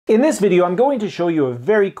In this video, I'm going to show you a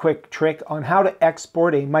very quick trick on how to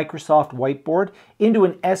export a Microsoft Whiteboard into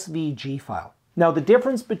an SVG file. Now, the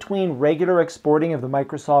difference between regular exporting of the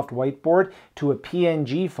Microsoft Whiteboard to a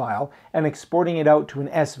PNG file and exporting it out to an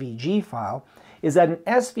SVG file is that an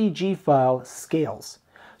SVG file scales.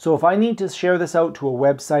 So if I need to share this out to a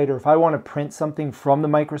website, or if I want to print something from the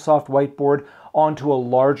Microsoft Whiteboard onto a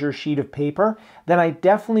larger sheet of paper, then I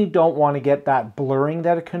definitely don't want to get that blurring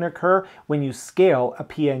that can occur when you scale a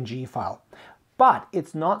PNG file. But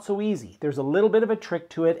it's not so easy. There's a little bit of a trick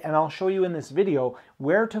to it, and I'll show you in this video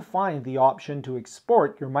where to find the option to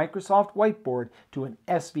export your Microsoft Whiteboard to an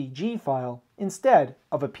SVG file instead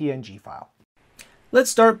of a PNG file. Let's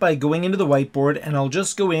start by going into the whiteboard, and I'll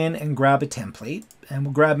just go in and grab a template, and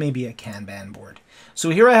we'll grab maybe a Kanban board.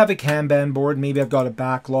 So here I have a Kanban board. Maybe I've got a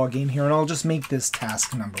backlog in here, and I'll just make this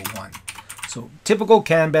task number 1. So typical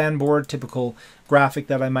Kanban board, typical graphic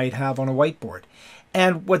that I might have on a whiteboard.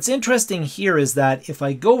 And what's interesting here is that if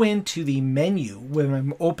I go into the menu when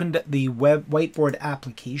I'm opened the whiteboard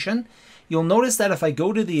application, you'll notice that if I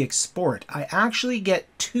go to the export, I actually get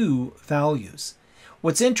 2 values.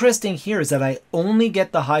 What's interesting here is that I only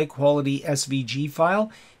get the high quality SVG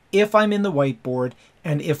file if I'm in the whiteboard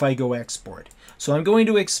and if I go export. So I'm going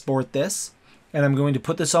to export this, and I'm going to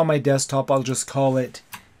put this on my desktop. I'll just call it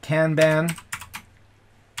Kanban,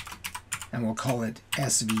 and we'll call it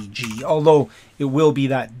SVG, although it will be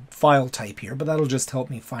that file type here, but that'll just help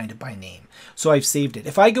me find it by name. So I've saved it.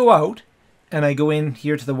 If I go out and I go in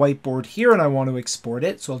here to the whiteboard here and I want to export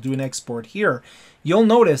it, so I'll do an export here, you'll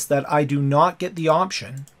notice that I do not get the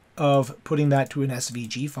option of putting that to an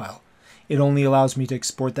SVG file. It only allows me to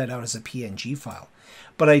export that out as a PNG file.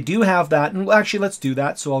 But I do have that, and actually let's do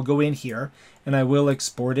that. So I'll go in here and I will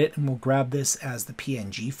export it, and we'll grab this as the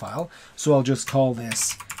PNG file. So I'll just call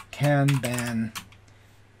this Kanban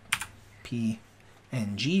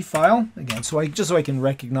PNG file again, so I can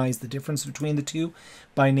recognize the difference between the two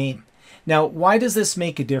by name. Now, why does this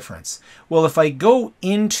make a difference? Well, if I go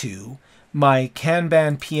into my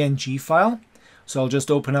Kanban PNG file, so I'll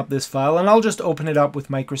just open up this file, and I'll just open it up with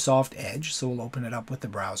Microsoft Edge, so we'll open it up with the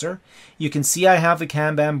browser. You can see I have the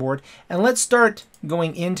Kanban board, and let's start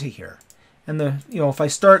going into here. And if I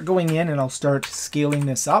start going in and I'll start scaling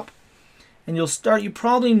this up, and you're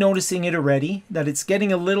probably noticing it already, that it's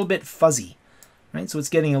getting a little bit fuzzy, right? So it's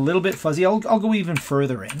getting a little bit fuzzy. I'll go even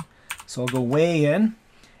further in. So I'll go way in,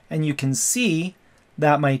 and you can see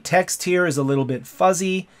that my text here is a little bit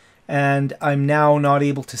fuzzy, and I'm now not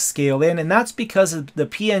able to scale in, and that's because the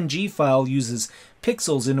PNG file uses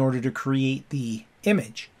pixels in order to create the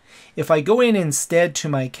image. If I go in instead to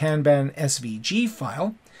my Kanban SVG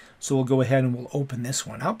file, so we'll go ahead and we'll open this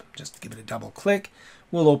one up, just give it a double click.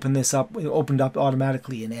 We'll open this up. It opened up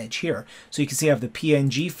automatically in Edge here. So you can see I have the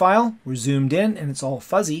PNG file. We're zoomed in and it's all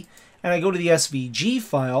fuzzy. And I go to the SVG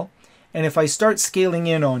file, and if I start scaling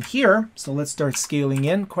in on here, so let's start scaling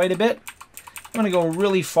in quite a bit. I'm going to go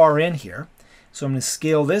really far in here. So I'm going to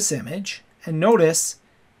scale this image, and notice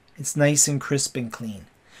it's nice and crisp and clean.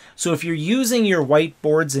 So if you're using your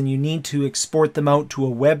whiteboards and you need to export them out to a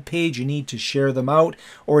web page, you need to share them out,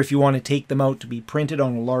 or if you want to take them out to be printed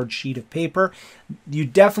on a large sheet of paper, you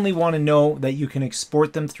definitely want to know that you can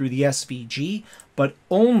export them through the SVG, but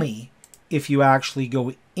only if you actually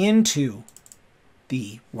go into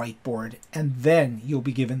the whiteboard, and then you'll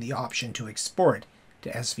be given the option to export to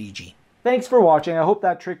SVG. Thanks for watching. I hope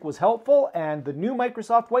that trick was helpful, and the new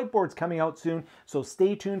Microsoft Whiteboard's coming out soon, so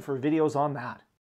stay tuned for videos on that.